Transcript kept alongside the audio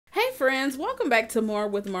friends, welcome back to More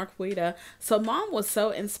with Marquita. So mom was so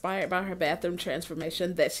inspired by her bathroom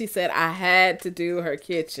transformation that she said I had to do her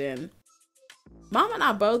kitchen. Mom and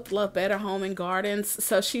I both love Better Home and Gardens,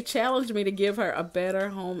 so she challenged me to give her a Better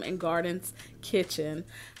Home and Gardens kitchen.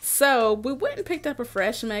 So we went and picked up a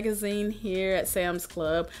fresh magazine here at Sam's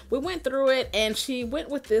Club. We went through it and she went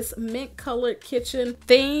with this mint colored kitchen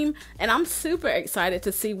theme, and I'm super excited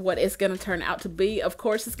to see what it's going to turn out to be. Of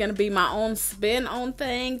course, it's going to be my own spin on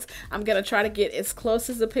things. I'm going to try to get as close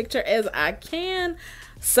as the picture as I can.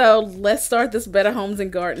 So let's start this Better Homes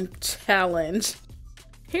and Garden challenge.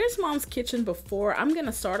 Here's mom's kitchen before. I'm going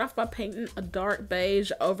to start off by painting a dark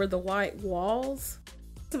beige over the white walls.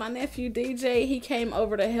 My nephew DJ, he came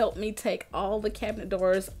over to help me take all the cabinet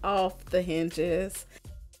doors off the hinges.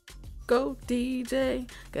 Go DJ,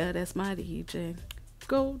 God that's my DJ.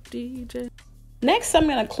 Go DJ. Next, I'm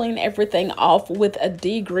going to clean everything off with a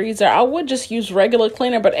degreaser. I would just use regular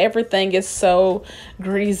cleaner, but everything is so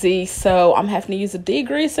greasy, so I'm having to use a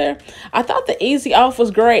degreaser. I thought the Easy Off was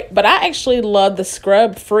great, but I actually love the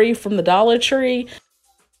Scrub Free from the Dollar Tree.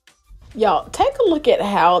 Y'all, take a look at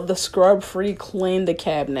how the Scrub Free cleaned the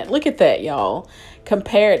cabinet. Look at that, y'all.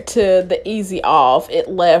 Compared to the Easy Off, it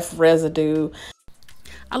left residue.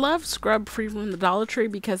 I love Scrub Free from the Dollar Tree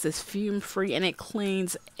because it's fume free and it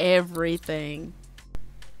cleans everything.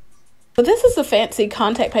 So this is a fancy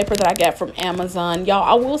contact paper that I got from Amazon. Y'all,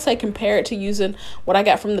 I will say compare it to using what I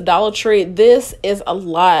got from the Dollar Tree. This is a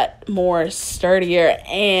lot more sturdier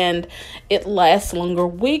and it lasts longer.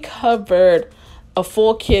 We covered a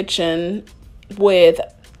full kitchen with,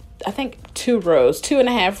 I think,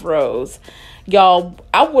 2.5 rows. Y'all,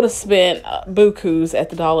 I would have spent bukus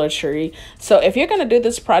at the Dollar Tree. So if you're going to do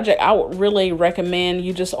this project, I would really recommend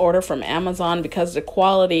you just order from Amazon because the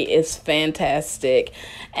quality is fantastic.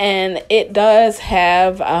 And it does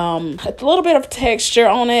have a little bit of texture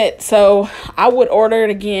on it. So I would order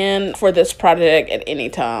it again for this project at any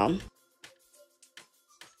time.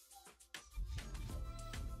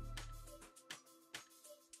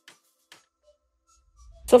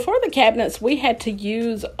 So for the cabinets, we had to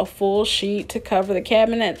use a full sheet to cover the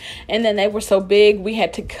cabinet, and then they were so big we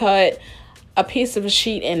had to cut a piece of a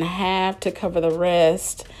sheet in half to cover the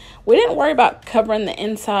rest. We didn't worry about covering the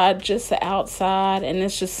inside, just the outside, and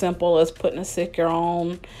it's just simple as putting a sticker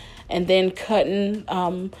on and then cutting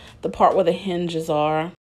the part where the hinges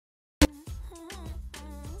are.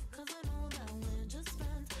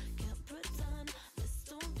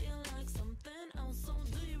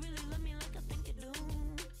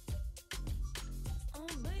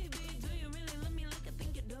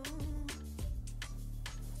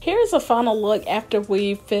 Here's a final look after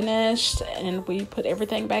we finished and we put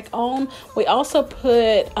everything back on. We also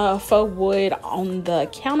put faux wood on the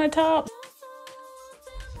countertop.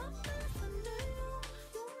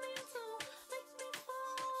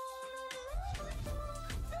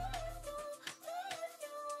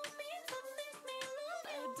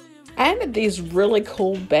 I added these really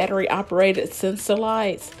cool battery operated sensor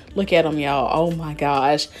lights. Look at them, y'all. Oh my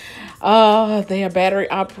gosh. They are battery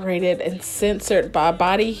operated and censored by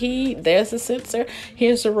body heat. There's a sensor.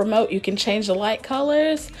 Here's the remote. You can change the light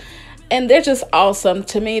colors. And they're just awesome.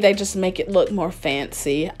 To me, they just make it look more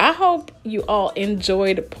fancy. I hope you all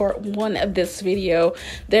enjoyed part 1 of this video.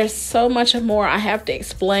 There's so much more I have to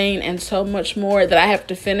explain and so much more that I have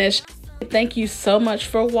to finish. Thank you so much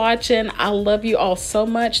for watching. I love you all so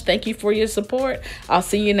much. Thank you for your support. I'll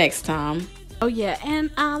see you next time. Oh yeah,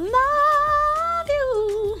 and I love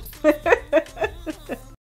you.